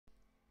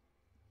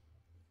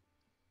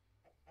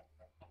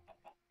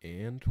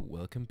And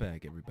welcome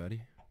back,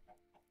 everybody.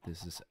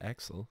 This is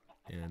Axel,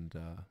 and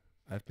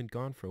I've been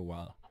gone for a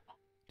while.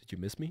 Did you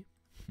miss me?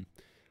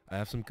 I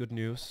have some good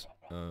news.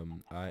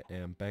 I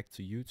am back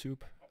to YouTube.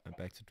 I'm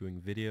back to doing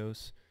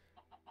videos.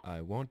 I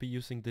won't be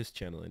using this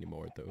channel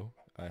anymore, though.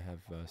 I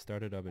have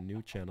started up a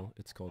new channel.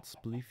 It's called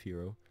Spleef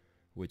Hero,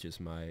 which is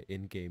my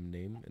in-game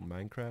name in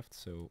Minecraft,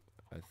 so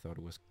I thought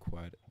it was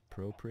quite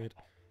appropriate,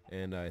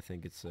 and I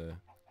think it's a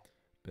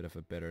bit of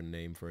a better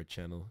name for a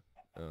channel.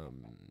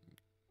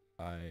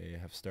 I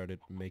have started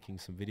making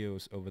some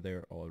videos over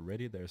there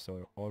already. There's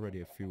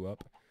already a few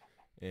up,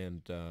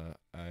 and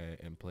I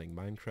am playing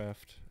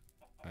Minecraft.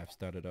 I've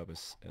started up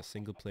a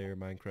single-player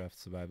Minecraft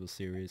survival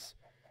series,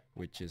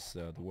 which is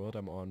the world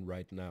I'm on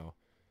right now.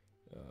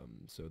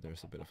 So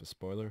there's a bit of a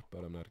spoiler,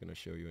 but I'm not going to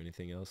show you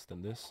anything else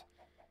than this.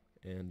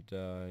 And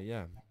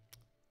yeah,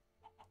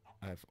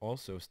 I've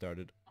also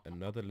started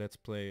another Let's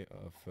Play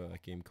of a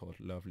game called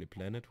Lovely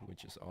Planet,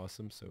 which is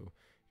awesome, so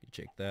you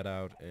check that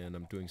out. And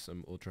I'm doing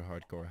some ultra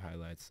hardcore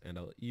highlights, and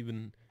I'll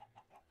even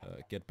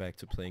get back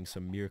to playing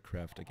some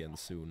Mircraft again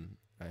soon.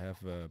 I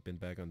have been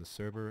back on the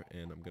server,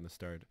 and I'm gonna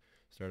start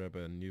up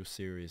a new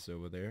series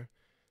over there.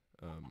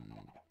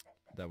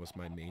 That was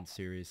my main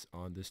series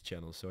on this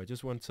channel, so I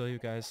just want to tell you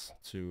guys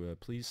to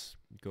please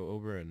go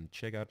over and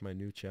check out my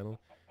new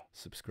channel,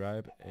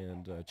 subscribe,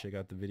 and check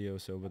out the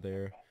videos over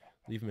there.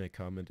 Leave me a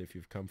comment if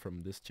you've come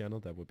from this channel.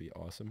 That would be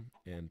awesome.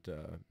 And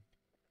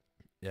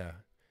yeah,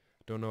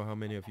 don't know how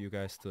many of you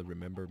guys still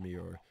remember me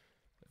or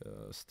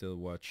still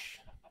watch,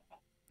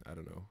 I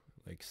don't know,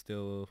 like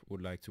still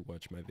would like to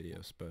watch my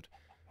videos, but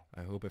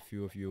I hope a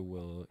few of you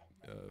will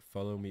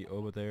follow me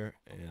over there,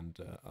 and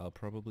I'll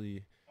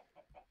probably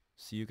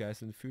see you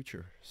guys in the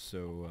future.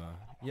 So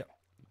yeah,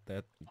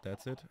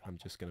 that's it. I'm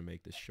just gonna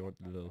make this short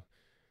little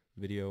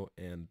video,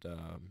 and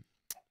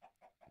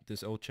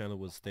this old channel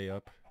will stay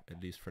up,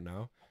 at least for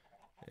now.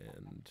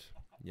 And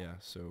yeah,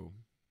 so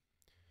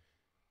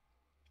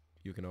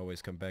you can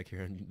always come back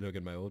here and look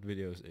at my old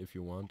videos if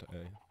you want.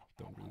 I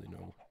don't really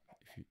know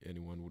if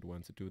anyone would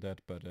want to do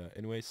that, but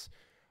anyways,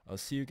 I'll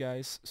see you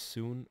guys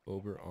soon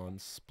over on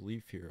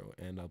Spleef Hero,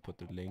 and I'll put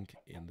the link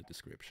in the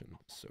description.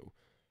 So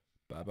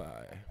bye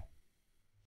bye.